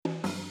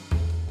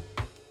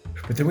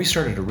But then we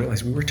started to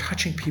realize we were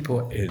touching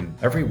people in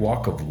every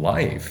walk of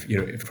life,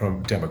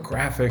 from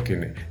demographic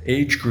and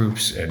age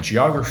groups and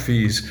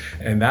geographies.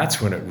 And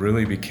that's when it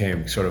really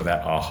became sort of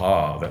that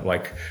aha that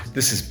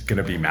this is going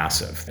to be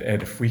massive.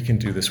 And if we can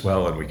do this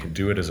well, and we can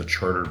do it as a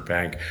chartered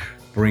bank,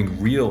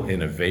 bring real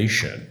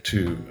innovation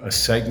to a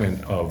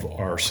segment of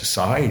our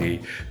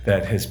society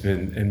that has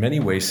been in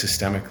many ways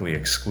systemically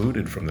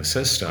excluded from the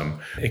system,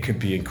 it could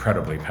be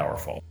incredibly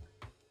powerful.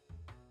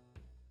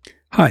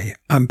 Hi,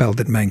 I'm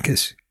Belden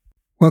Mankus.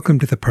 Welcome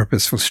to The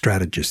Purposeful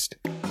Strategist,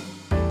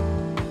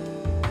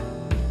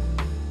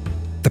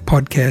 the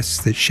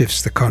podcast that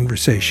shifts the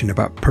conversation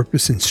about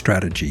purpose and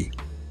strategy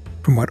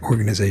from what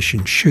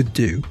organizations should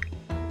do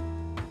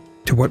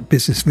to what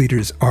business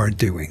leaders are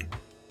doing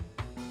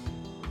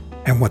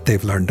and what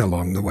they've learned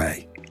along the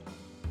way.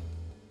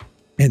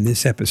 In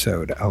this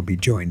episode, I'll be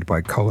joined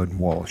by Colin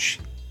Walsh,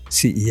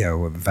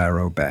 CEO of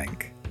Varo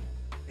Bank,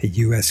 a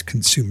U.S.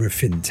 consumer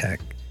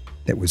fintech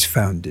that was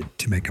founded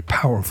to make a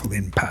powerful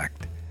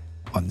impact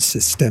on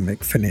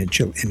systemic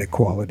financial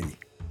inequality.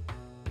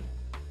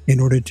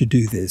 In order to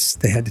do this,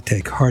 they had to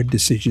take hard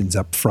decisions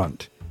up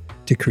front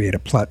to create a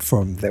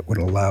platform that would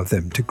allow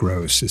them to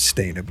grow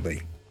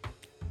sustainably.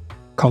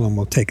 Colin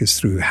will take us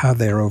through how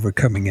they are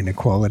overcoming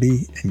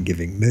inequality and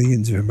giving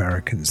millions of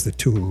Americans the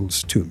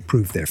tools to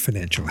improve their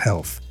financial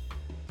health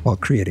while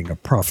creating a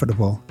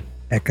profitable,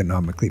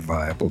 economically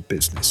viable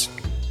business.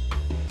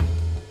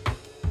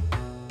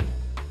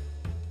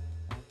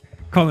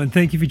 Colin,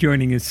 thank you for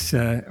joining us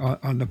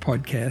on the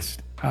podcast.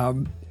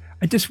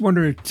 I just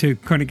wondered, to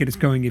kind of get us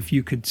going, if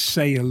you could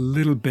say a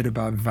little bit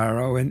about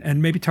Varo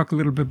and maybe talk a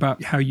little bit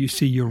about how you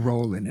see your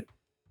role in it.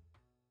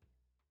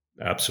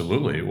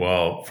 Absolutely.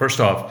 Well,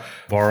 first off,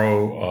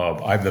 Varo,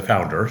 I'm the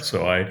founder.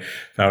 So I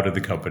founded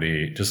the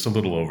company just a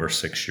little over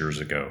 6 years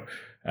ago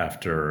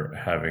after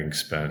having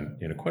spent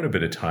quite a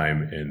bit of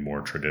time in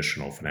more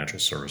traditional financial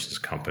services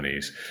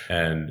companies.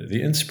 And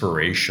the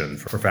inspiration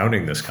for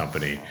founding this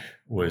company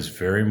was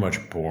very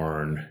much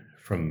born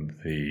from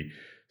the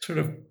sort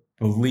of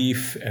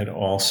belief and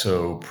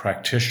also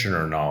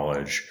practitioner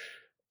knowledge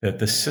that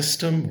the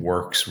system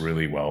works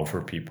really well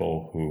for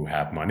people who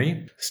have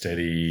money,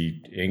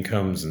 steady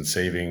incomes and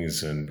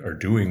savings, and are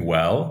doing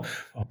well.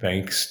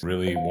 Banks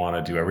really want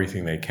to do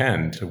everything they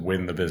can to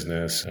win the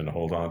business and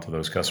hold on to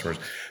those customers.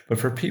 But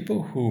for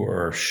people who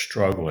are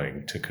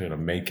struggling to kind of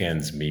make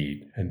ends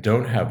meet and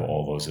don't have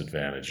all those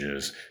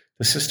advantages,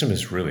 the system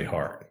is really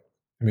hard.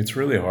 I mean, it's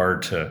really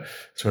hard to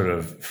sort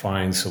of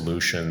find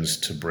solutions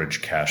to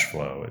bridge cash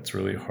flow. It's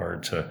really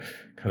hard to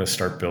kind of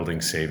start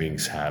building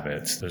savings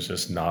habits. There's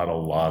just not a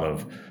lot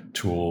of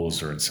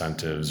tools or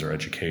incentives or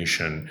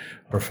education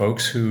for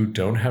folks who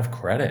don't have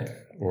credit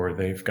or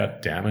they've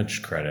got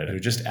damaged credit, who are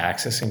just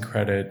accessing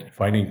credit,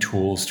 finding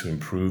tools to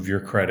improve your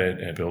credit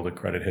and build a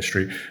credit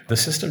history. The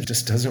system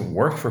just doesn't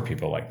work for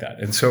people like that.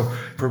 And so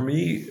for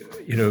me,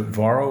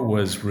 Varo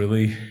was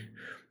really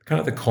kind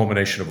of the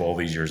culmination of all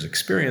these years'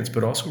 experience,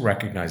 but also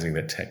recognizing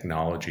that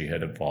technology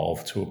had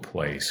evolved to a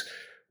place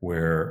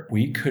where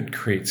we could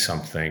create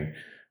something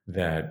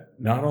that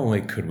not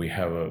only could we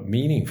have a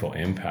meaningful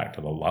impact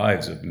on the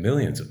lives of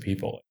millions of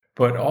people,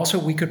 but also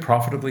we could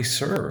profitably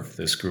serve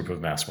this group of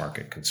mass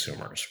market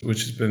consumers,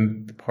 which has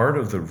been part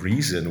of the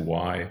reason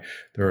why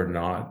there are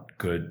not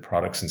good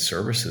products and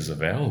services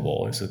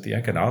available, is that the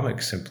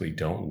economics simply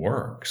don't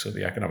work. So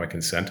the economic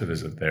incentive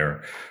isn't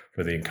there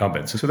for the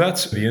incumbents. So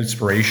that's the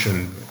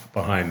inspiration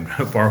behind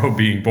Varo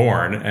being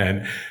born.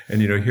 And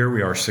here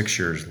we are 6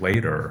 years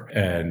later,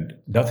 and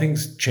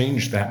nothing's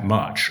changed that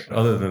much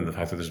other than the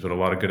fact that there's been a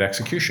lot of good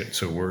execution.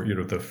 So we're,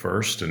 the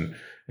first and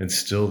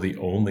still the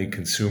only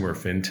consumer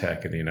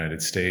fintech in the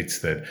United States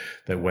that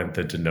went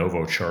the de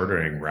novo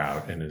chartering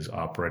route and is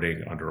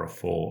operating under a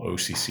full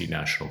OCC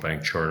national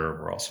bank charter.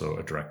 We're also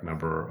a direct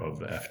member of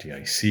the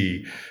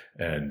FDIC,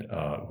 and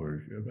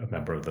we're a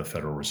member of the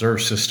Federal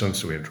Reserve System,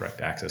 so we have direct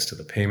access to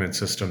the payment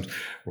systems.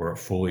 We're a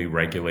fully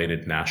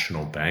regulated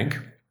national bank,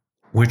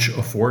 which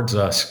affords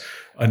us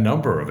a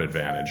number of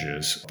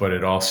advantages, but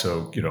it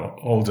also,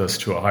 holds us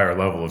to a higher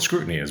level of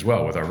scrutiny as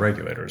well with our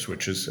regulators,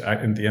 which is,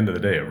 at the end of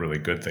the day, a really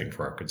good thing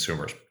for our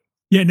consumers.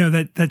 Yeah, no,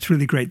 that's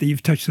really great that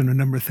you've touched on a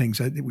number of things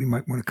that we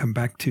might want to come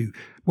back to.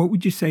 What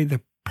would you say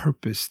the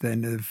purpose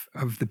then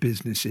of the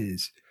business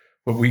is?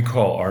 What we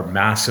call our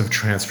massive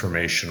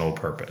transformational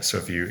purpose. So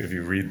if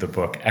you read the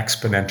book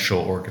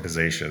Exponential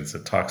Organizations,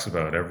 it talks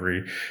about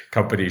every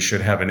company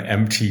should have an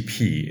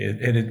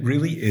MTP, and it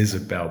really is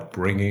about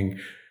bringing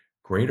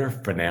greater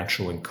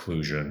financial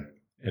inclusion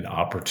and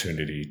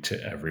opportunity to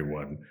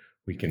everyone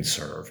we can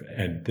serve.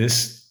 And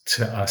this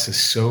to us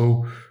is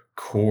so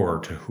core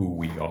to who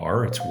we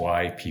are. It's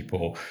why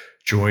people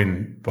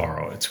join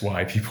Varo. It's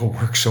why people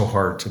work so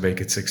hard to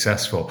make it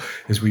successful,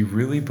 is we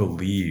really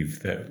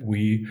believe that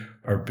we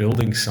are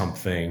building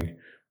something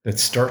that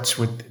starts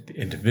with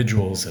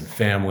individuals and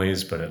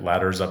families, but it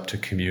ladders up to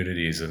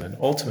communities and then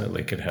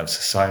ultimately can have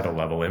societal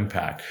level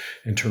impact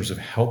in terms of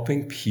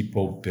helping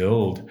people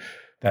build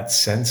that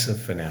sense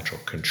of financial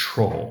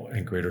control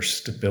and greater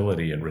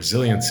stability and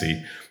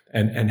resiliency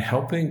and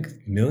helping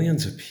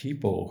millions of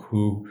people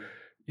who,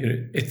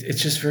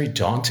 it's just very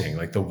daunting.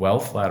 Like the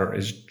wealth ladder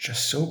is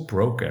just so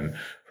broken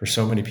for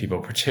so many people,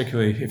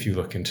 particularly if you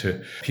look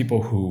into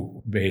people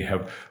who may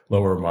have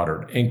lower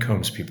moderate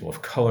incomes, people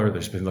of color.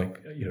 There's been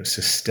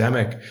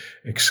systemic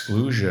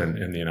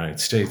exclusion in the United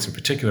States in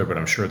particular, but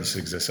I'm sure this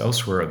exists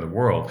elsewhere in the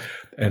world.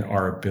 And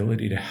our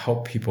ability to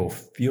help people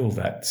feel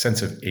that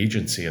sense of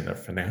agency in their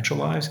financial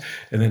lives,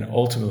 and then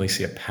ultimately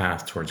see a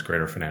path towards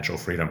greater financial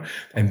freedom.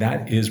 And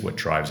that is what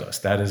drives us.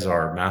 That is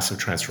our massive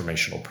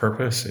transformational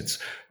purpose. It's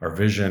our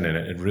vision, and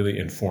it really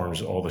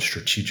informs all the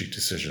strategic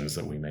decisions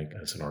that we make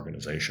as an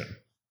organization.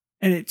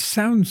 And it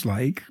sounds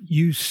like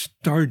you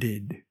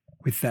started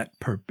with that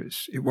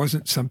purpose. It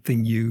wasn't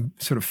something you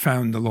sort of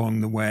found along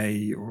the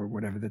way or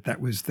whatever,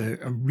 that was the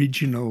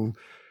original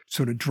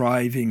sort of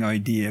driving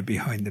idea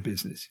behind the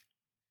business.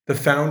 The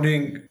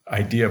founding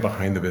idea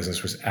behind the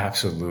business was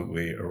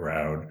absolutely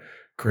around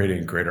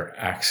creating greater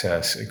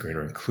access and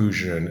greater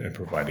inclusion and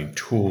providing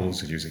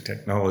tools and using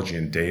technology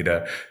and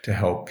data to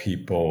help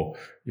people,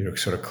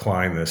 sort of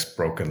climb this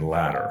broken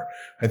ladder.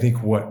 I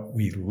think what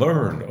we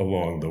learned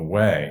along the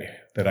way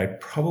that I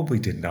probably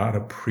did not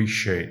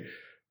appreciate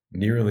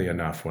nearly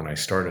enough when I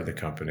started the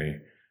company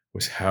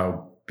was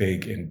how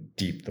big and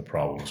deep the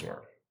problems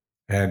were.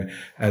 And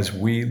as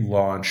we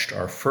launched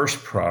our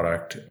first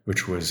product,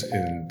 which was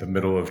in the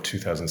middle of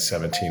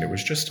 2017, it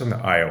was just on the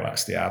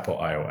iOS, the Apple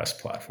iOS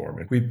platform.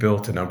 And we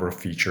built a number of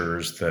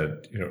features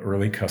that,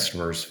 early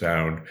customers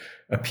found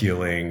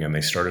appealing, and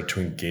they started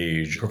to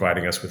engage,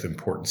 providing us with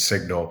important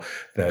signal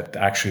that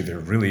actually there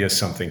really is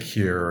something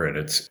here and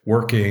it's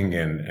working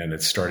and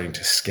it's starting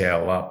to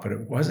scale up. But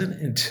it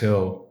wasn't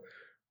until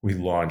we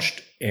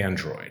launched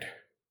Android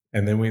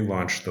and then we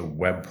launched the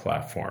web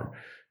platform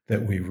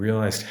that we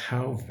realized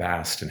how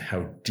vast and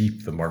how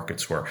deep the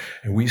markets were.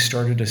 And we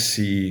started to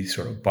see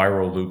sort of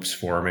viral loops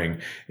forming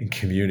in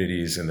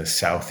communities in the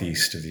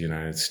southeast of the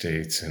United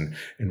States and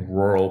in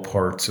rural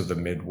parts of the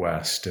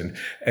Midwest.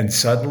 And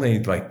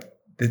suddenly,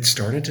 it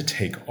started to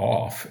take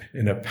off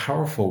in a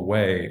powerful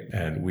way.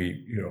 And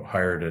we,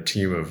 hired a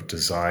team of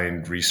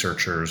design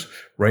researchers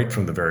right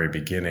from the very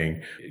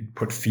beginning,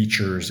 put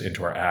features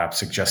into our app,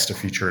 suggest a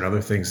feature and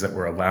other things that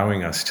were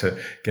allowing us to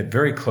get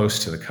very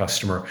close to the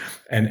customer.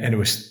 And it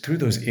was through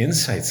those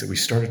insights that we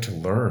started to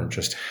learn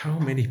just how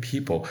many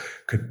people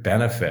could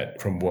benefit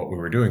from what we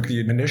were doing.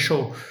 The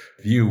initial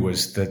view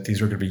was that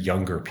these were going to be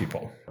younger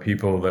people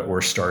that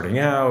were starting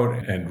out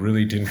and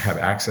really didn't have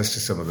access to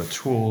some of the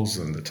tools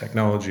and the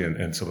technology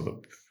and some of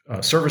the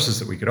services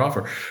that we could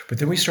offer. But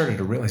then we started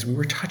to realize we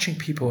were touching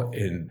people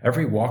in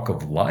every walk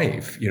of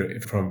life,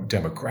 from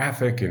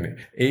demographic and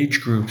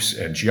age groups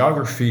and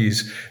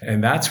geographies.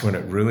 And that's when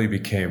it really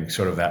became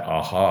sort of that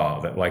aha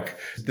that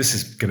this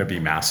is going to be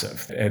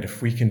massive. And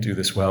if we can do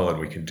this well, and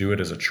we can do it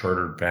as a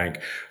chartered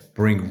bank,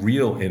 bring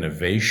real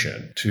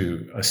innovation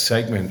to a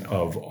segment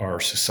of our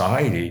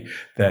society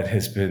that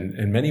has been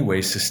in many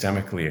ways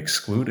systemically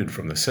excluded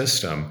from the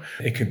system,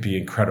 it could be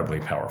incredibly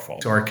powerful.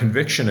 So our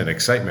conviction and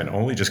excitement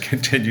only just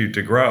continued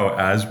to grow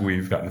as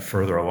we've gotten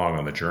further along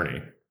on the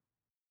journey.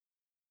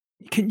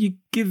 Can you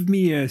give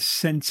me a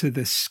sense of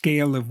the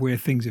scale of where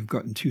things have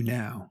gotten to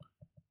now?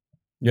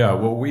 Yeah,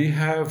 well, we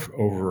have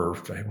over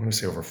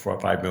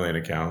 5 million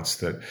accounts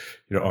that,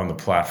 on the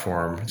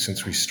platform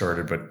since we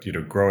started, but,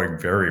 growing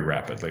very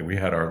rapidly. We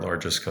had our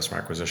largest customer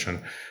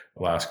acquisition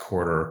last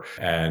quarter,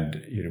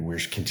 and, we're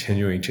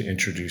continuing to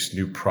introduce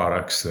new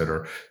products that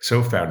are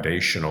so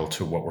foundational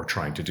to what we're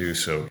trying to do.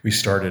 So we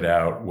started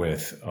out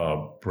with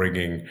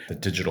bringing the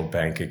digital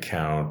bank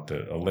account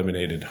that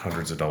eliminated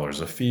hundreds of dollars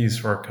of fees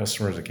for our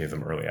customers. It gave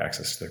them early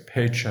access to their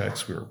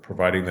paychecks. We were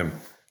providing them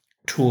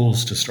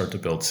tools to start to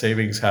build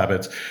savings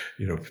habits,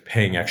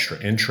 paying extra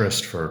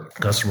interest for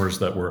customers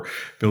that were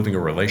building a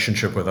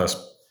relationship with us.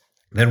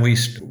 Then we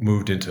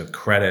moved into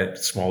credit,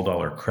 small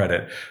dollar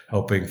credit,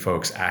 helping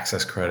folks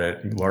access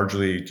credit,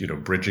 largely,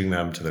 bridging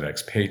them to the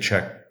next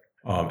paycheck.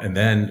 And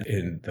then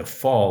in the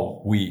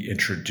fall, we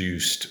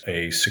introduced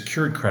a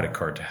secured credit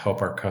card to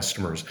help our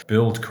customers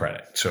build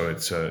credit. So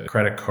it's a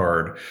credit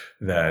card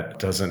that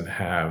doesn't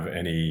have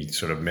any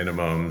sort of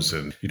minimums,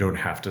 and you don't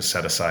have to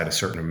set aside a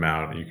certain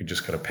amount. You can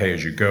just kind of pay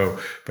as you go.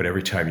 But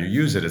every time you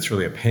use it, it's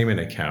really a payment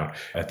account.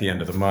 At the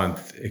end of the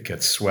month, it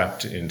gets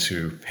swept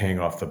into paying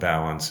off the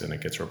balance, and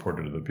it gets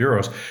reported to the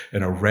bureaus.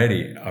 And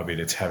already,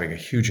 it's having a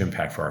huge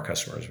impact for our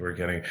customers. We're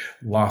getting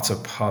lots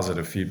of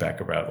positive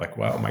feedback about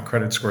wow, my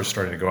credit score is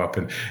starting to go up.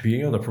 And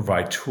being able to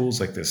provide tools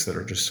like this that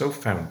are just so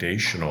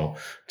foundational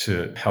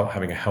to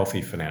having a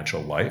healthy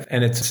financial life.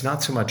 And it's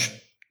not so much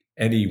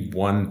any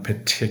one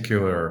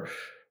particular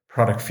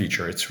product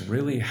feature. It's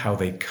really how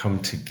they come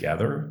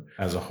together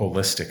as a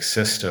holistic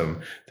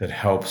system that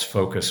helps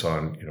focus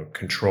on,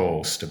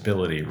 control,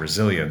 stability,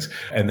 resilience.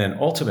 And then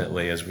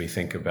ultimately, as we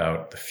think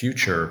about the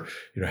future,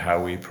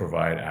 how we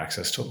provide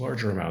access to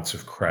larger amounts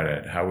of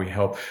credit, how we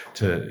help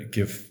to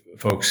give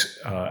folks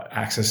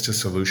access to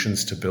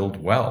solutions to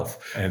build wealth.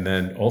 And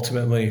then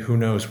ultimately, who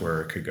knows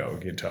where it could go,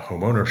 into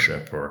home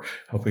ownership or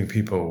helping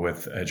people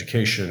with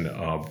education,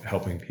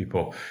 helping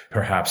people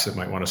perhaps that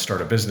might want to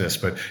start a business.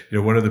 But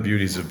one of the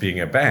beauties of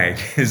being a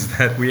bank is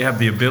that we have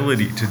the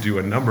ability to do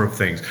a number of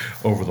things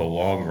over the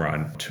long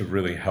run to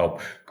really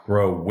help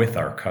grow with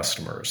our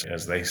customers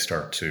as they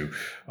start to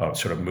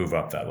sort of move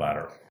up that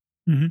ladder.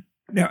 Mm-hmm.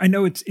 Now, I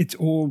know it's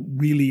all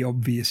really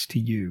obvious to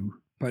you,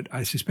 but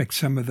I suspect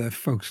some of the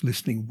folks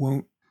listening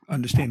won't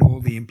understand all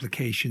the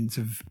implications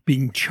of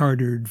being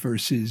chartered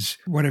versus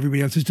what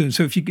everybody else is doing.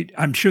 So if you could,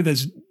 I'm sure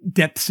there's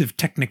depths of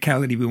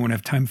technicality we won't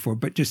have time for,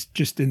 but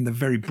just in the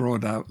very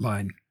broad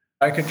outline.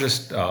 I could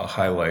just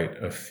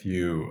highlight a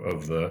few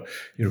of the,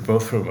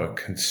 both from a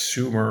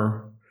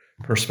consumer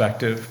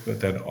perspective, but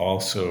then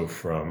also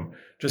from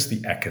just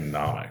the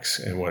economics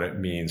and what it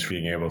means for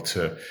being able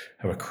to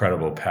have a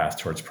credible path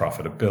towards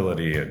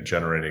profitability and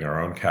generating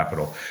our own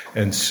capital.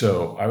 And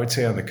so I would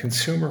say on the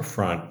consumer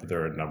front,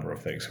 there are a number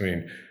of things. I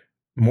mean,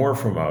 more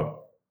from a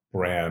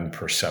brand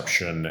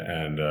perception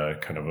and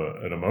kind of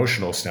an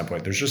emotional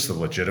standpoint, there's just the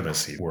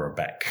legitimacy. We're a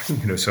bank,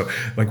 so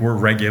like we're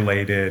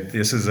regulated.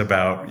 This is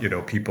about,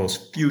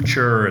 people's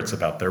future. It's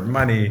about their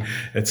money.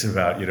 It's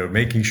about,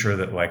 making sure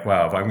that like,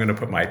 wow, if I'm going to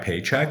put my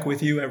paycheck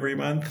with you every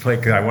month,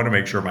 like I want to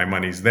make sure my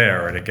money's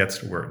there and it gets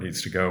to where it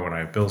needs to go when I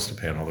have bills to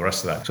pay and all the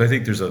rest of that. So I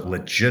think there's a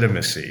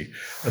legitimacy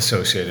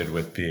associated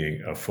with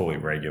being a fully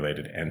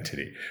regulated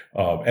entity.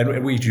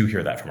 And we do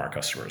hear that from our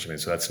customers. I mean,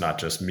 so that's not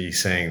just me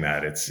saying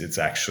that. It's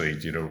actually,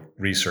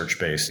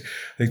 research-based.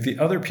 I think the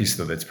other piece,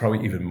 though, that's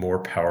probably even more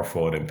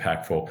powerful and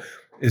impactful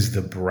is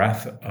the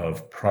breadth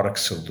of product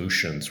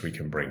solutions we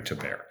can bring to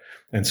bear.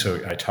 And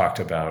so I talked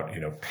about,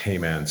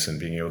 payments and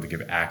being able to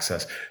give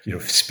access.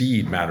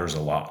 Speed matters a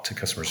lot to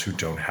customers who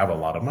don't have a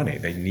lot of money.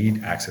 They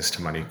need access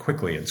to money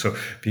quickly. And so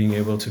being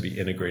able to be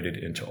integrated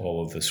into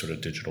all of the sort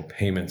of digital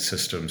payment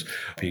systems,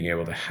 being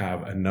able to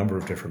have a number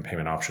of different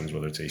payment options,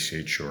 whether it's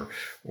ACH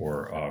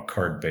or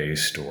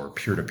card-based or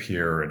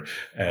peer-to-peer.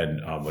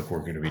 And like we're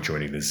going to be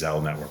joining the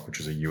Zelle network,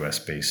 which is a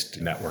US-based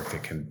network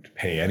that can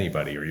pay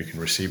anybody, or you can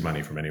receive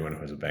money from anyone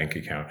who has a bank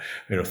account,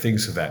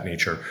 things of that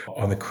nature.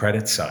 On the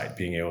credit side,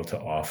 being able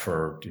to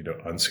offer,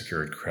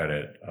 unsecured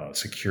credit,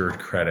 secured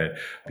credit,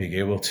 being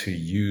able to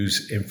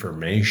use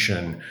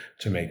information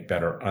to make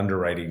better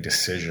underwriting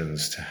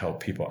decisions to help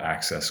people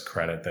access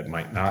credit that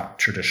might not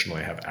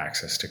traditionally have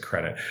access to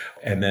credit.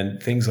 And then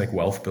things like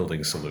wealth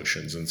building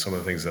solutions and some of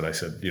the things that I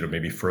said,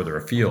 maybe further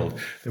afield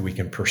that we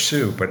can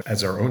pursue. But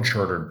as our own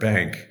chartered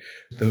bank,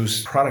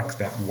 those products,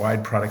 that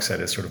wide product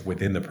set is sort of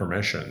within the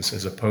permissions,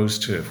 as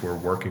opposed to if we're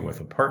working with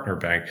a partner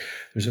bank,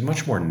 there's a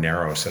much more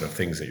narrow set of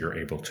things that you're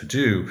able to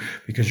do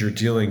because you're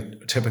dealing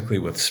typically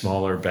with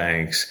smaller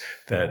banks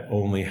that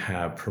only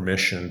have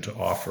permission to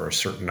offer a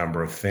certain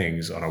number of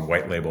things on a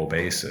white label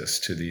basis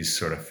to these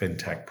sort of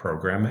fintech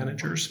program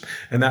managers.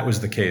 And that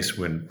was the case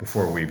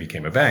before we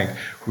became a bank,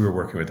 we were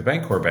working with the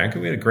Bancorp Bank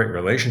and we had a great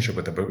relationship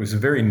with them, but it was a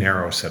very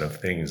narrow set of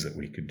things that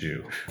we could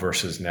do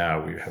versus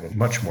now we have a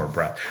much more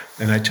breadth.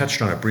 And I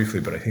touched on it briefly,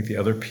 but I think the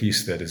other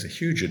piece that is a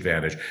huge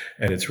advantage,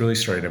 and it's really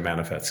starting to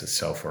manifest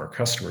itself for our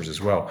customers as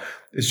well,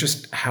 is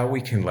just how we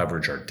can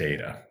leverage our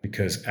data.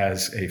 Because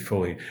as a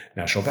fully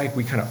national bank,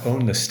 we kind of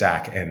own the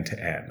stack end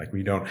to end. Like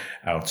we don't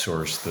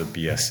outsource the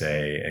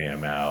BSA,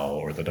 AML,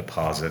 or the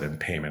deposit and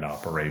payment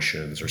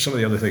operations, or some of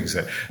the other things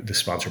that the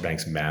sponsor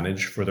banks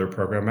manage for their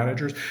program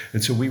managers.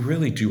 And so we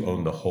really do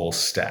own the whole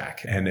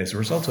stack. And as a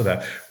result of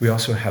that, we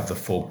also have the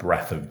full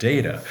breadth of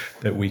data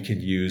that we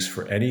can use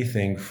for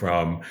anything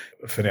from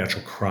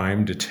financial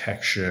crime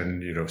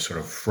detection, sort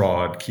of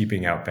fraud,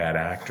 keeping out bad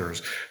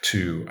actors,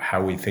 to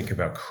how we think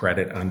about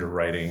credit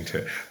underwriting,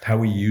 to how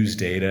we use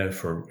data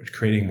for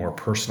creating more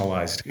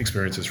personalized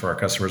experiences for our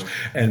customers.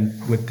 And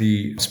with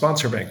the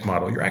sponsor bank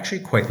model, you're actually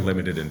quite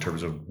limited in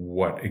terms of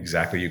what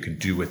exactly you can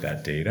do with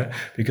that data,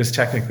 because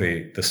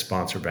technically the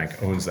sponsor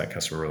bank owns that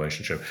customer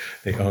relationship.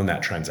 They own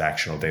that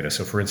transactional data.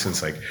 So for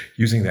instance, like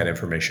using that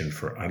information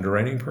for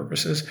underwriting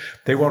purposes,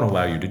 they won't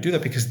allow you to do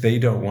that because they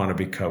don't want to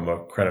become a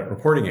credit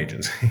reporting agency.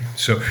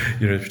 So,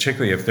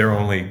 particularly if they're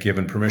only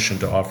given permission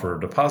to offer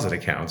deposit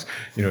accounts,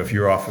 if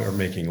you're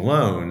making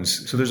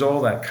loans. So there's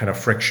all that kind of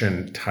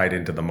friction tied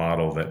into the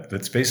model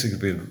that's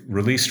basically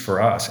released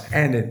for us,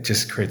 and it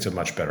just creates a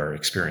much better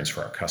experience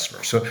for our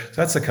customers. So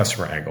that's the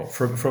customer angle.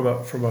 From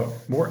a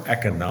more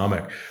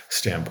economic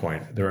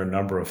standpoint, there are a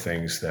number of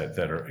things that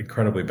are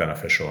incredibly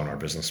beneficial in our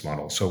business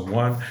model. So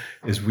one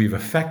is we've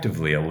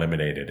effectively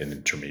eliminated an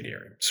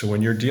intermediary. So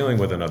when you're dealing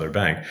with another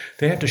bank,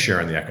 they have to share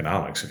in the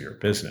economics of your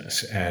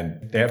business, and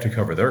they have to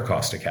cover their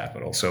cost of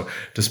capital. So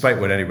despite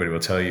what anybody will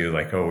tell you,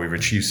 like, oh, we've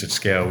achieved such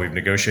scale, we've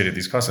negotiated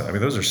these costs, I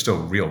mean, those are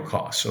still real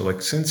costs. So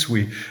like, since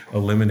we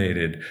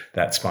eliminated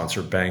that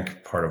sponsor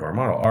bank part of our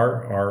model,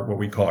 our what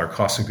we call our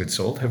cost of goods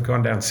sold have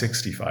gone down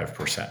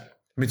 65%.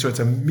 I I mean, so it's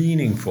a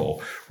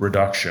meaningful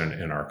reduction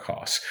in our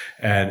costs.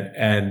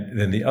 And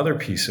then the other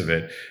piece of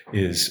it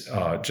is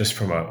just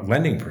from a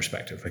lending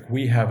perspective. Like,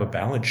 we have a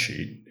balance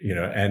sheet,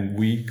 and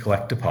we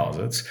collect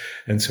deposits.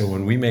 And so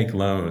when we make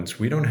loans,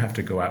 we don't have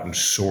to go out and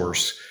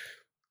source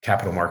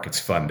capital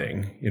markets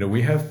funding.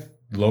 We have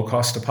low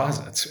cost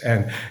deposits.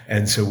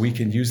 And so we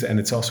can use that. And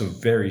it's also a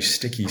very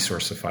sticky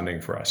source of funding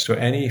for us. So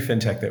any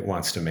fintech that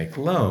wants to make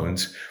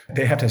loans,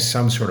 they have to have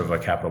some sort of a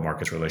capital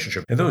markets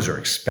relationship. And those are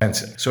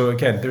expensive. So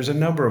again, there's a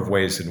number of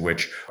ways in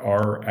which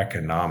our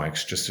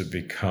economics just have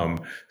become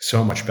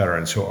so much better.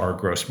 And so our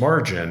gross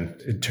margin,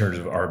 in terms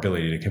of our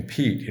ability to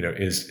compete,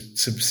 is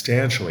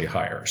substantially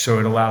higher. So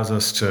it allows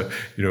us to,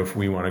 if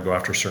we want to go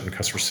after certain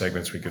customer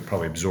segments, we could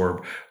probably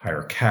absorb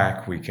higher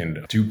CAC. We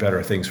can do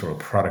better things from a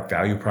product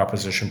value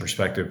proposition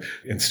perspective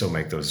and still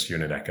make those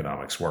unit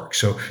economics work.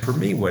 So for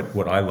me,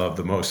 what I love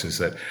the most is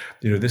that,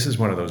 this is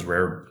one of those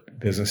rare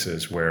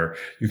businesses where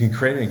you can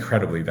create an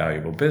incredibly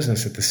valuable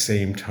business at the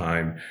same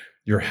time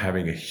you're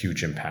having a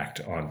huge impact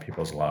on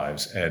people's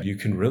lives. And you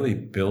can really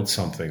build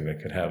something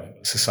that could have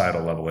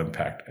societal level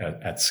impact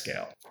at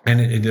scale.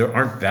 And there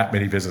aren't that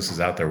many businesses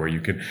out there where you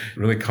can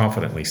really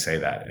confidently say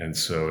that. And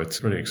so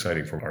it's really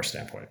exciting from our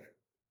standpoint.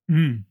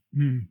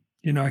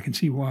 I can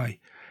see why.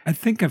 I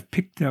think I've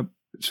picked up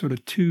sort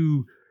of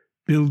two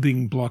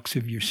building blocks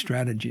of your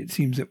strategy. It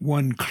seems that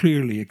one,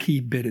 clearly a key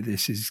bit of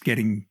this is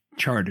getting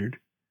chartered.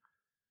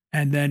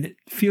 And then it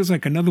feels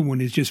like another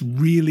one is just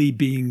really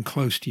being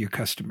close to your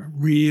customer,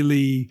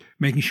 really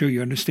making sure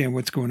you understand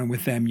what's going on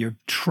with them. You're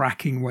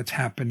tracking what's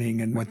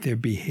happening and what their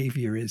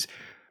behavior is.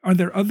 Are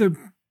there other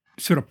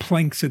sort of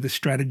planks of the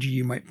strategy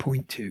you might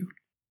point to?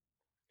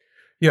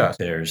 Yeah,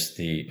 there's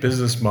the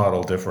business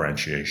model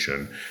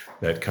differentiation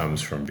that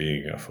comes from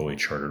being a fully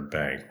chartered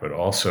bank, but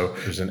also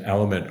there's an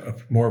element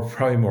of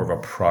probably more of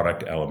a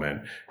product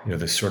element,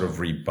 this sort of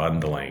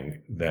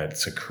rebundling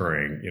that's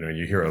occurring.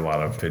 You hear a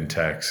lot of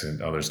fintechs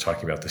and others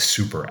talking about the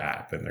super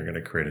app, and they're going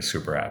to create a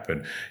super app.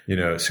 And,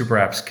 super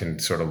apps can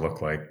sort of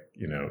look like,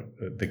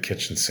 the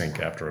kitchen sink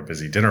after a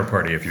busy dinner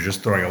party if you're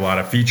just throwing a lot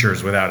of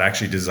features without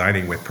actually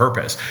designing with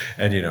purpose.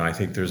 And, I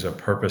think there's a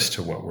purpose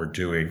to what we're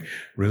doing,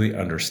 really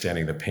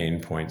understanding the pain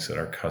points that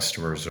our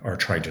customers are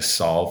trying to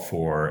solve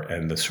for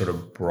and the sort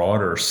of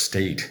broader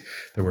state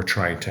that we're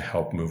trying to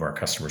help move our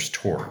customers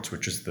towards,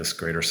 which is this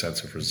greater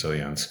sense of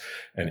resilience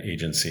and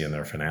agency in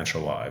their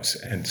financial lives.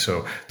 And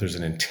so there's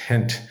an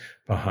intent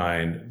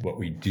behind what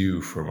we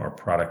do from our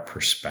product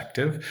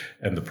perspective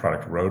and the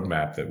product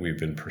roadmap that we've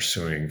been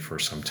pursuing for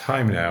some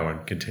time now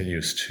and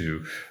continues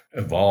to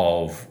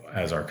evolve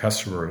as our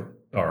customers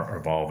are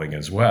evolving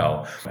as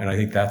well. And I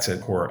think that's a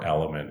core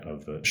element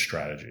of the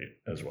strategy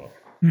as well.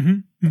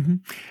 Mm-hmm, mm-hmm.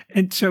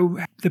 And so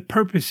the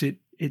purpose,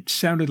 it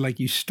sounded like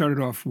you started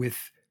off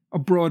with a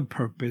broad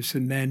purpose,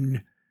 and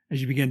then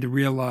as you began to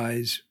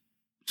realize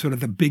sort of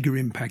the bigger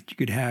impact you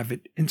could have,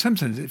 in some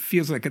sense, it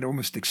feels like it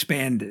almost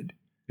expanded.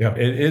 Yeah,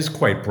 it is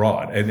quite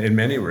broad and in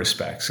many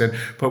respects.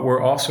 But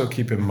we're also,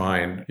 keep in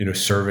mind,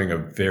 serving a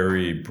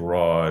very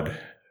broad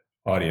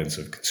audience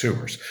of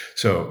consumers.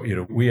 So,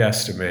 we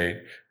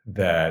estimate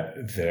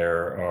that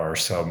there are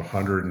some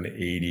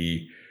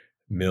 180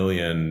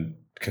 million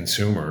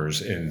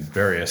consumers in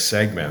various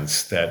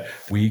segments that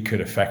we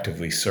could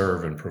effectively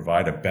serve and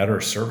provide a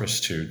better service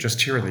to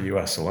just here in the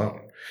US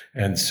alone.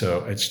 And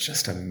so it's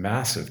just a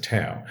massive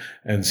TAM.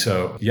 And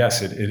so,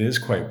 yes, it is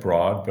quite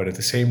broad, but at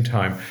the same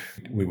time,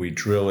 we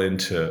drill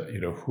into,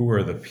 who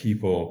are the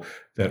people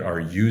that are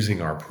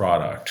using our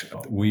product.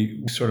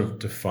 We sort of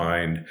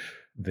defined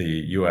the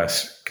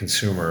U.S.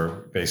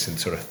 consumer based in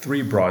sort of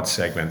three broad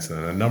segments and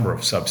then a number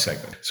of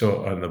subsegments.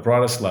 So on the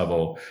broadest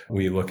level,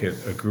 we look at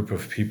a group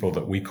of people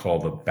that we call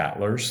the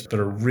battlers that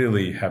are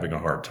really having a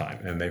hard time,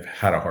 and they've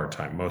had a hard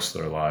time most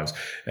of their lives,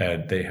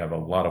 and they have a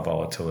lot of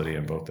volatility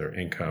in both their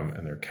income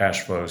and their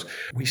cash flows.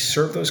 We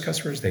serve those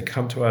customers. They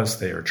come to us.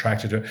 They are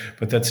attracted to it,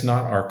 but that's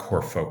not our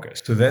core focus.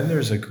 So then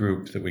there's a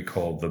group that we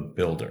call the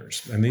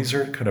builders, and these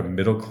are kind of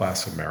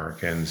middle-class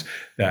Americans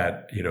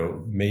that,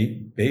 may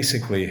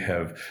basically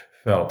have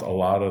felt a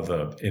lot of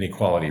the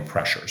inequality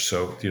pressure.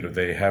 So,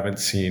 they haven't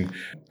seen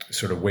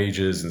sort of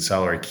wages and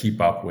salary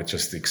keep up with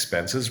just the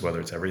expenses,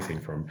 whether it's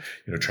everything from,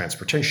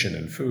 transportation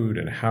and food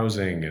and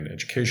housing and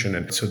education.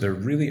 And so they're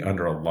really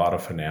under a lot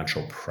of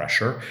financial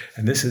pressure.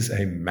 And this is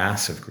a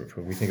massive group.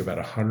 When we think about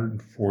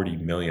 140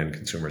 million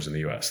consumers in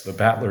the US, the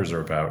battlers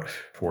are about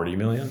 40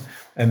 million.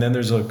 And then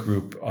there's a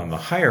group on the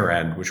higher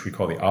end, which we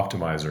call the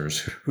optimizers,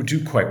 who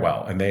do quite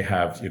well. And they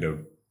have,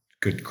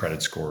 good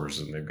credit scores,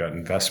 and they've got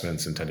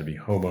investments and tend to be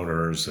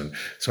homeowners and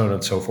so on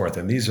and so forth.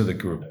 And these are the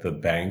group the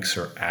banks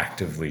are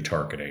actively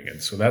targeting.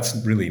 And so that's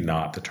really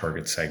not the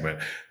target segment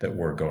that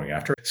we're going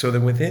after. So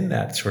then within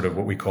that sort of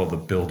what we call the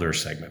builder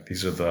segment,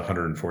 these are the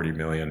 140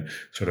 million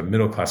sort of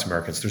middle-class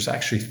Americans. There's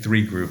actually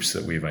three groups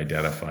that we've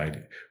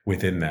identified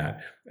within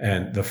that.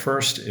 And the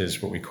first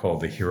is what we call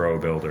the hero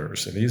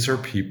builders. And these are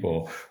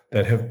people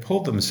that have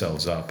pulled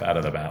themselves up out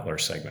of the battler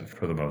segment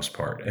for the most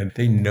part. And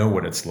they know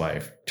what it's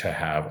like to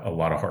have a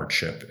lot of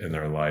hardship in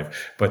their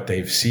life, but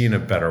they've seen a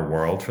better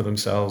world for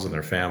themselves and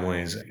their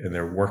families, and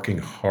they're working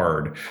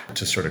hard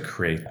to sort of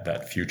create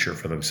that future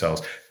for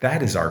themselves.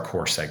 That is our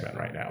core segment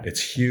right now.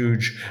 It's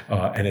huge,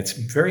 and it's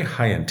very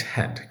high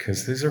intent,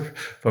 because these are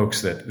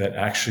folks that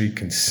actually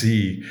can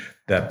see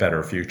that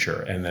better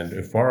future. And then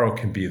if Varo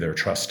can be their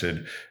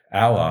trusted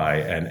ally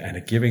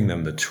and giving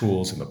them the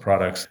tools and the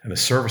products and the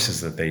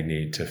services that they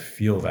need to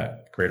feel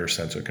that greater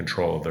sense of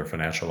control of their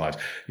financial lives,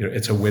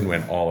 it's a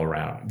win-win all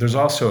around. There's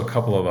also a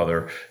couple of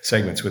other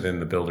segments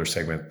within the builder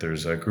segment.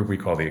 There's a group we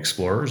call the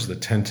explorers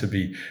that tend to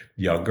be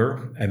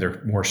younger, and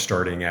they're more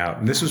starting out.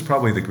 And this was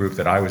probably the group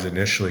that I was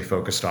initially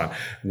focused on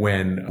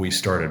when we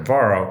started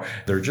Varo.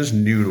 They're just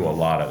new to a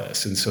lot of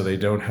this. And so they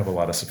don't have a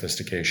lot of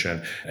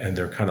sophistication, and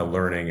they're kind of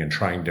learning and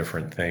trying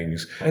different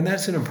things. And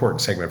that's an important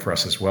segment for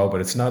us as well,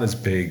 but it's not as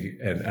big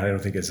and I don't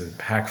think as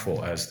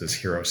impactful as this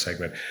hero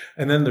segment.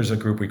 And then there's a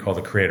group we call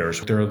the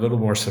creators. They're a little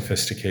more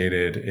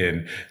sophisticated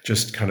in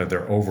just kind of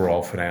their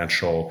overall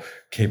financial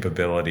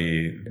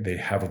capability. They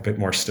have a bit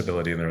more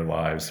stability in their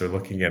lives. They're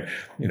looking at,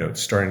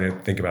 starting to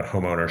think about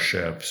home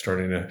ownership,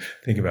 starting to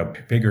think about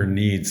bigger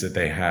needs that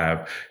they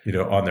have,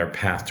 on their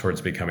path towards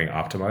becoming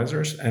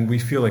optimizers. And we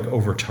feel like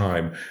over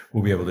time,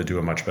 we'll be able to do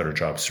a much better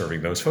job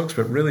serving those folks.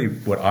 But really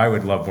what I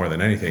would love more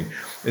than anything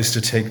is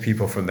to take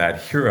people from that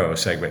hero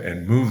segment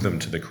and move them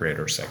to the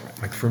creator segment.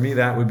 Like for me,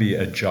 that would be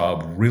a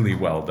job really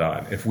well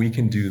done. If we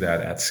can do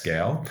that at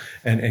scale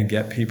and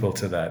get people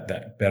to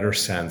that better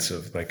sense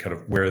of like kind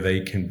of where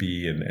they can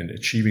be and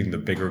achieving the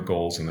bigger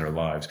goals in their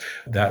lives,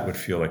 that would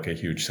feel like a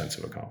huge sense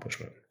of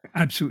accomplishment.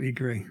 Absolutely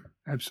agree.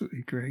 Absolutely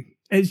agree.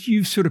 As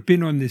you've sort of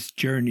been on this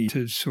journey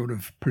to sort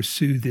of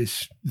pursue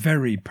this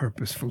very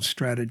purposeful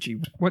strategy,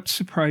 what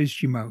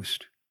surprised you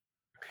most?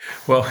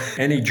 Well,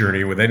 any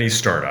journey with any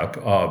startup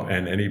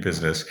and any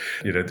business,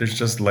 there's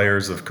just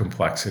layers of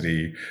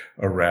complexity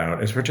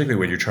around, it's particularly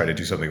when you try to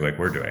do something like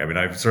we're doing. I mean,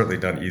 I've certainly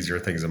done easier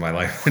things in my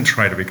life than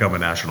trying to become a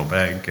national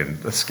bank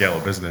and scale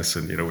a business.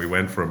 And, we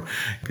went from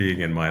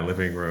being in my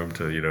living room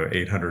to,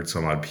 800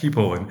 some odd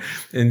people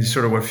and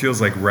sort of what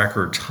feels like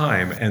record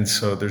time. And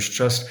so there's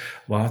just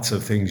lots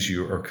of things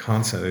you are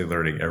constantly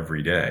learning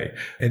every day.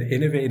 And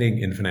innovating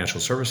in financial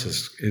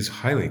services is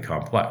highly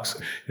complex.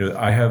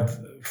 I have,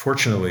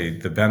 fortunately,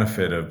 the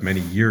benefit of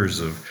many years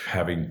of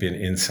having been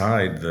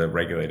inside the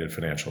regulated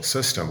financial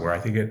system, where I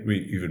think it'd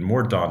be even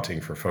more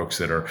daunting for folks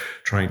that are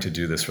trying to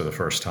do this for the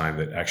first time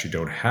that actually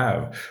don't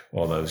have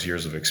all those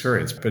years of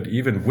experience. But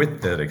even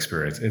with that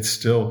experience, it's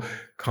still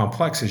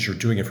complex as you're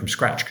doing it from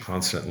scratch,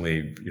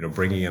 constantly,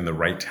 bringing in the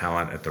right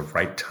talent at the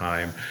right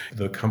time.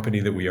 The company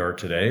that we are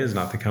today is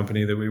not the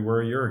company that we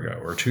were a year ago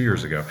or 2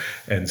 years ago.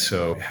 And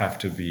so have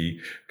to be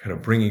kind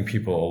of bringing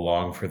people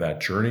along for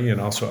that journey and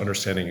also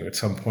understanding at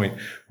some point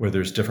where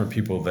there's different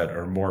people that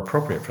are more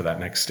appropriate for that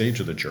next stage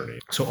of the journey.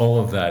 So all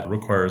of that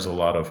requires a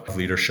lot of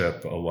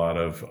leadership, a lot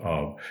of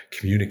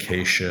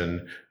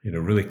communication,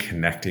 really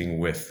connecting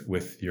with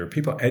your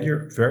people and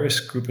your various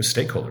group of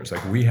stakeholders.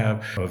 Like we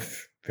have a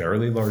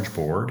fairly large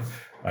board.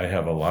 I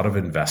have a lot of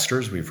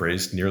investors. We've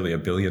raised nearly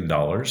 $1 billion.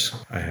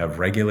 I have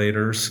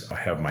regulators. I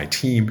have my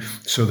team.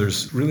 So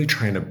there's really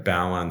trying to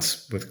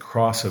balance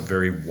across a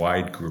very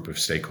wide group of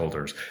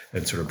stakeholders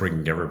and sort of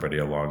bringing everybody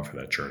along for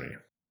that journey.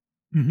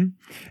 Mm-hmm.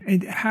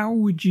 And how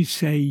would you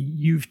say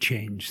you've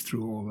changed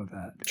through all of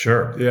that?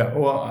 Sure. Yeah.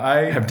 Well,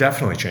 I have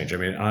definitely changed. I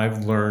mean,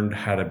 I've learned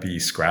how to be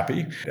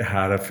scrappy,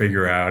 how to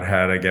figure out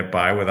how to get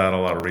by without a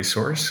lot of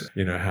resource,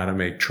 how to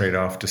make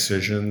trade-off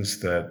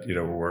decisions that,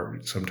 were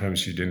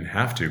sometimes you didn't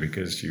have to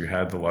because you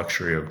had the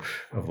luxury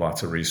of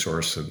lots of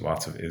resource and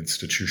lots of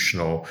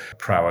institutional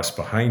prowess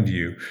behind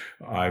you.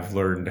 I've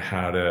learned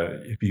how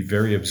to be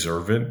very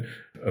observant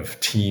of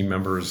team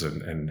members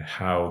and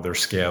how they're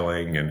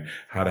scaling and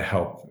how to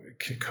help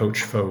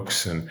coach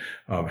folks and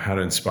how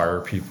to inspire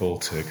people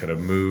to kind of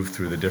move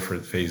through the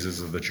different phases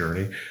of the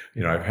journey.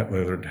 I've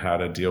learned how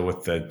to deal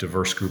with the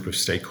diverse group of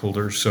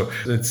stakeholders. So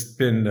it's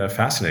been a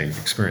fascinating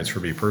experience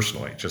for me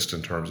personally, just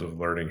in terms of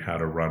learning how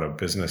to run a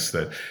business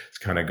that's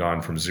kind of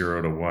gone from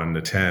 0 to 1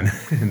 to 10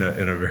 in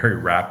a very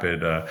rapid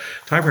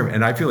time frame.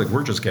 And I feel like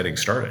we're just getting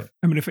started.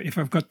 I mean, if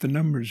I've got the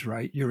numbers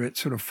right, you're at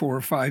sort of 4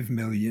 or 5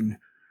 million.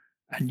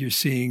 And you're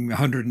seeing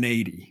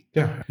 180.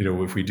 Yeah.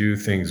 If we do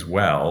things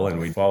well and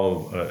we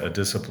follow a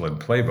disciplined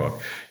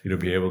playbook,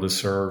 be able to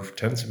serve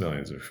tens of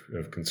millions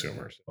of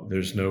consumers.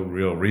 There's no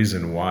real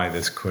reason why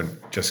this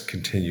couldn't just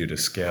continue to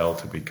scale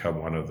to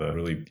become one of the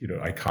really,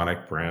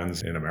 iconic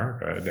brands in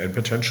America and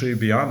potentially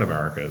beyond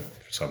America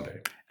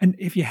someday. And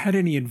if you had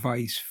any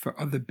advice for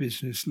other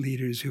business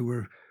leaders who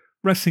were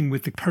wrestling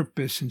with the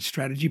purpose and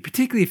strategy,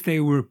 particularly if they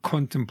were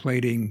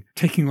contemplating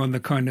taking on the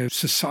kind of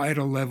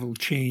societal level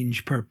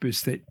change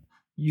purpose that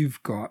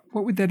you've got,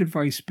 what would that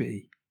advice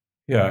be?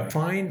 Yeah,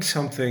 find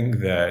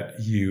something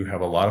that you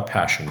have a lot of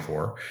passion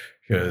for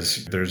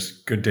because there's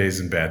good days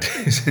and bad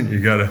days, and you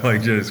gotta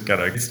just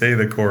gotta stay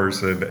the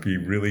course and be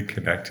really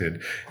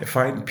connected.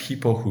 Find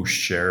people who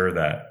share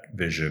that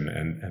vision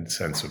and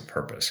sense of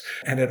purpose,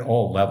 and at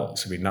all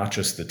levels. I mean, not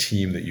just the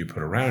team that you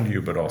put around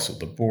you, but also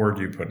the board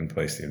you put in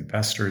place, the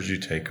investors you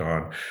take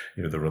on,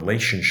 the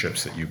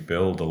relationships that you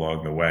build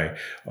along the way.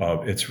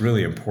 It's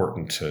really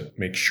important to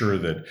make sure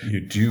that you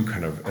do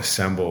kind of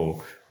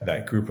assemble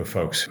that group of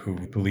folks who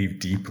believe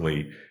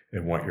deeply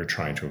in what you're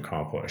trying to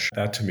accomplish.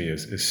 That to me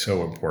is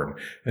so important.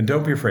 And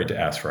don't be afraid to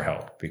ask for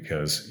help,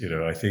 because,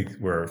 I think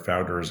where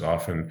founders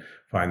often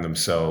find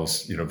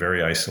themselves,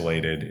 very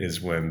isolated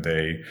is when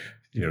they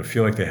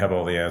feel like they have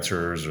all the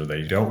answers, or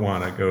they don't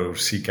want to go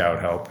seek out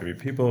help. I mean,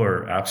 people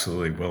are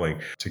absolutely willing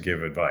to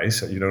give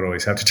advice. You don't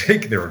always have to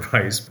take their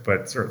advice,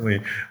 but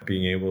certainly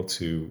being able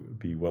to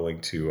be willing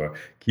to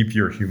keep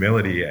your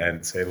humility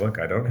and say, look,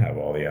 I don't have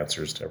all the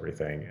answers to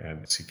everything,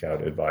 and seek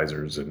out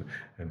advisors and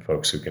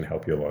folks who can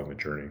help you along the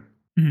journey.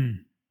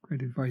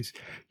 Great advice.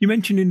 You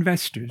mentioned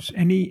investors.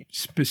 Any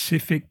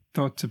specific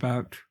thoughts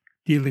about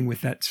dealing with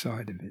that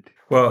side of it?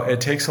 Well,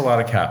 it takes a lot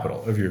of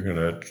capital if you're going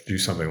to do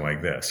something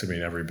like this. I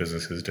mean, every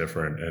business is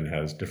different and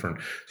has different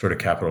sort of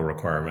capital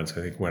requirements.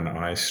 I think when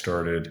I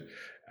started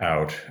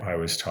out, I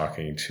was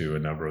talking to a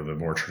number of the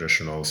more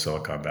traditional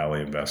Silicon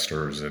Valley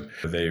investors, and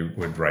they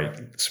would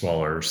write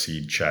smaller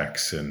seed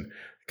checks, and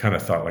kind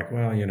of thought like,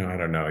 well, I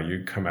don't know,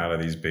 you come out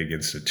of these big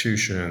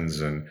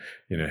institutions, and,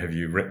 have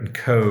you written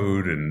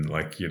code? And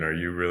are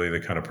you really the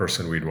kind of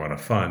person we'd want to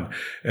fund?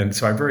 And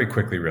so I very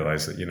quickly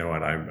realized that,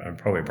 what, I'm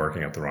probably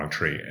barking up the wrong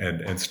tree,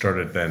 and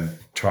started then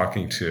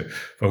talking to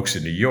folks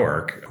in New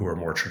York who are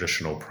more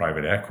traditional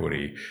private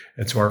equity.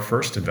 And so our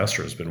first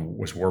investor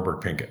was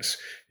Warburg Pincus.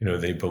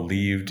 They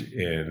believed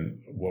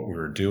in what we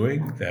were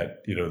doing,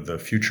 that, the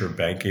future of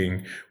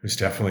banking was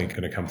definitely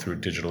going to come through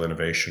digital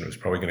innovation. It was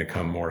probably going to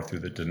come more through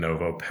the de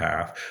novo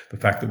path. The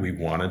fact that we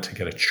wanted to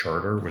get a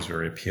charter was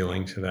very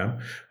appealing to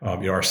them.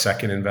 Our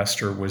second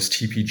investor was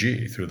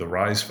TPG through the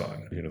Rise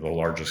Fund, the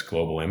largest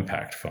global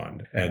impact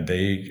fund. And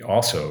they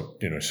also,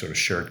 sort of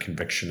shared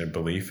conviction and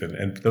belief.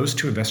 And those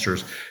two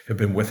investors have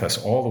been with us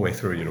all the way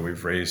through.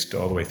 We've raised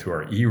all the way through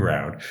our E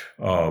round,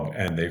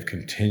 and they've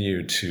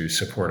continued to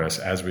support us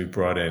as we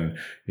brought in,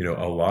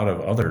 a lot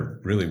of other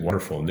really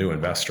wonderful new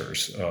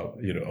investors,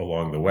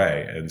 along the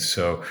way. And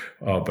so,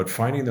 but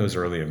finding those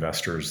early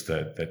investors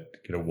that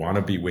want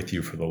to be with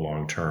you for the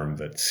long term,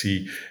 that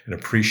see and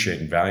appreciate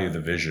and value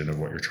the vision of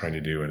what you're trying to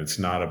do, and it's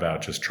not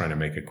about just trying to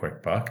make a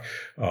quick buck,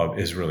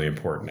 is really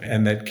important,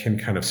 and that can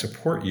kind of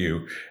support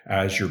you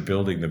as you're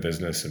building the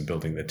business and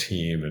building the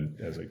team, and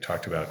as I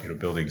talked about,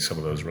 building some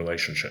of those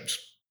relationships.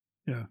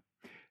 Yeah.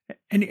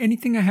 And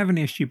anything I haven't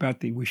asked you about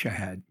that you wish I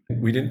had?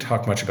 We didn't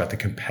talk much about the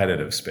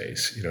competitive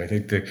space. I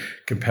think the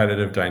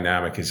competitive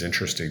dynamic is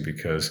interesting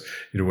because,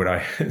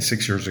 when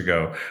 6 years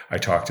ago, I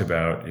talked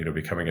about,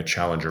 becoming a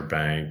challenger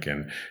bank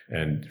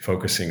and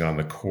focusing on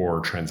the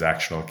core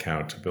transactional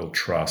account to build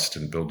trust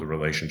and build the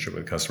relationship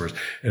with customers.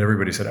 And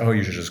everybody said, oh,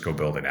 you should just go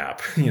build an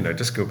app,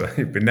 just go.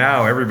 But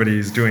now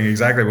everybody's doing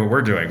exactly what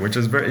we're doing, which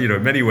is very,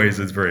 in many ways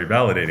it's very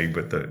validating,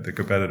 but the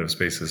competitive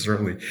space has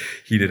certainly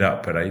heated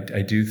up. But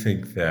I do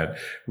think that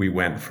we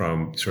went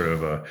from sort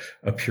of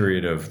a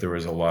period of, there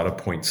was a lot of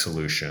point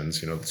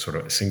solutions, sort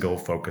of single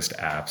focused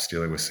apps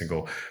dealing with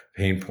single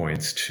pain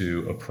points,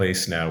 to a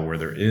place now where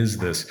there is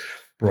this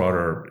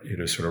broader,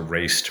 sort of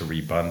race to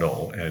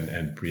rebundle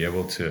and be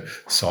able to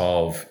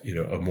solve,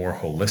 a more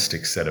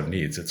holistic set of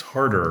needs. It's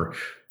harder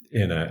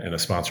in a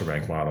sponsor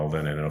bank model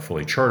than in a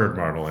fully chartered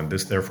model. And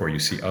therefore you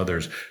see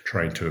others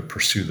trying to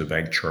pursue the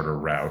bank charter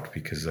route,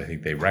 because I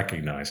think they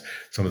recognize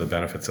some of the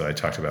benefits that I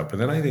talked about. But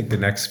then I think the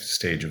next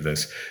stage of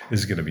this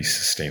is going to be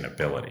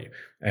sustainability.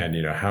 And,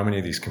 how many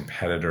of these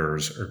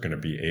competitors are going to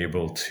be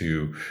able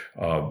to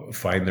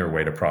find their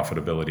way to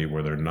profitability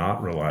where they're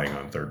not relying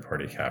on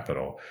third-party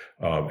capital,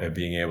 and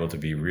being able to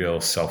be real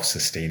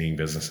self-sustaining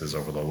businesses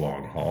over the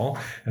long haul.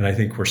 And I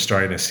think we're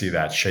starting to see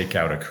that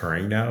shakeout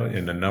occurring now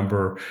in a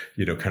number,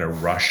 kind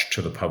of rushed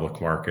to the public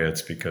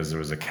markets because there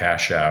was a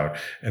cash out,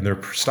 and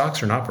their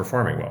stocks are not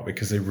performing well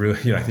because they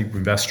really, I think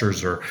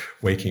investors are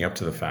waking up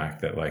to the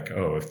fact that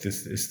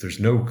if there's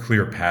no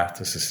clear path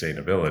to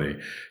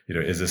sustainability,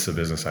 is this a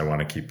business I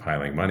want to keep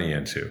piling money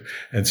into?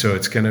 And so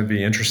it's going to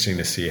be interesting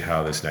to see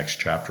how this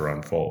next chapter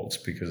unfolds,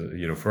 because,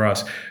 for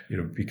us,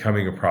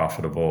 becoming a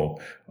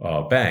profitable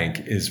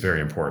bank is very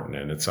important.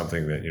 And it's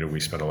something that, we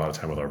spend a lot of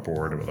time with our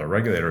board and with our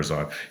regulators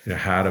on,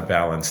 how to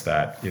balance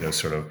that,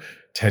 sort of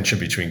tension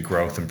between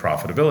growth and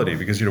profitability,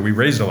 because we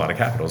raised a lot of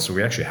capital, so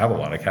we actually have a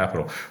lot of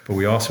capital, but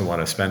we also want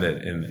to spend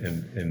it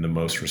in the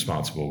most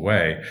responsible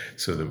way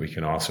so that we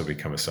can also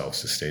become a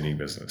self-sustaining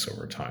business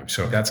over time.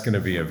 So that's going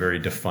to be a very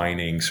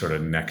defining sort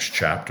of next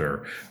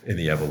chapter in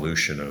the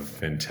evolution of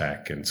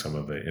fintech and some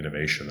of the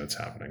innovation that's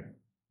happening.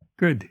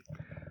 Good.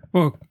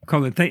 Well,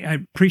 Colin,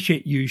 I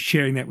appreciate you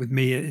sharing that with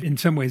me. In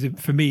some ways,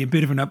 for me, a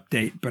bit of an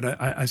update, but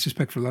I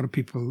suspect for a lot of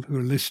people who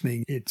are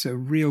listening, it's a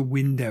real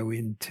window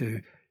into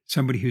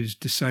somebody who's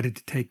decided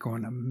to take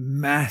on a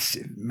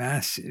massive,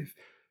 massive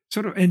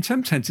sort of, in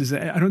some senses,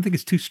 I don't think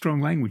it's too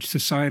strong language,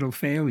 societal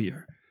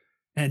failure,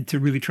 and to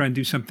really try and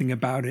do something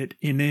about it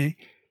in a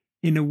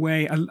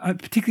way. I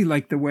particularly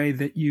like the way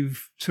that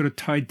you've sort of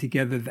tied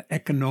together the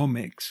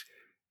economics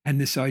and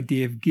this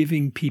idea of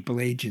giving people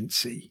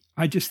agency.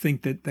 I just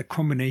think that the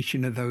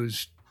combination of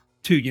those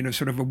two,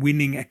 sort of a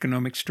winning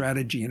economic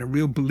strategy and a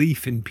real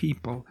belief in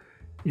people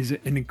is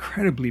an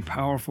incredibly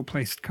powerful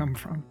place to come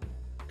from.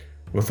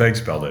 Well,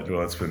 thanks, Beldit.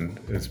 Well, it's been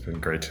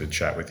great to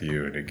chat with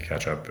you and to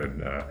catch up,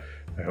 and I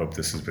hope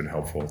this has been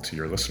helpful to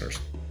your listeners.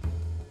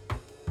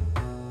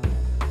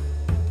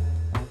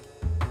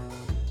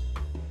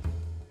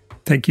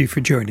 Thank you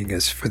for joining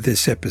us for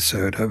this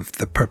episode of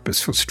The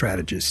Purposeful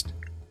Strategist.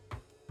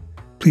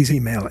 Please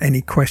email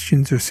any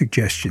questions or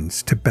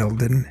suggestions to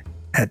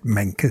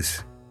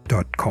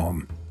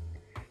belden@menkes.com.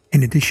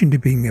 In addition to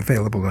being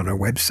available on our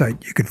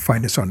website, you can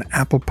find us on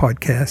Apple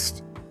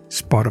Podcasts,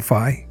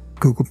 Spotify,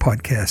 Google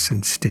Podcasts,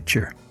 and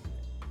Stitcher.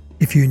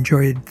 If you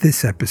enjoyed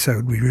this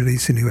episode, we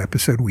release a new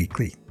episode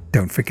weekly.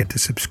 Don't forget to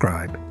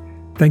subscribe.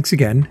 Thanks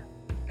again,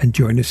 and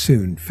join us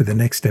soon for the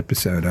next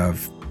episode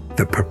of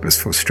The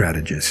Purposeful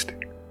Strategist.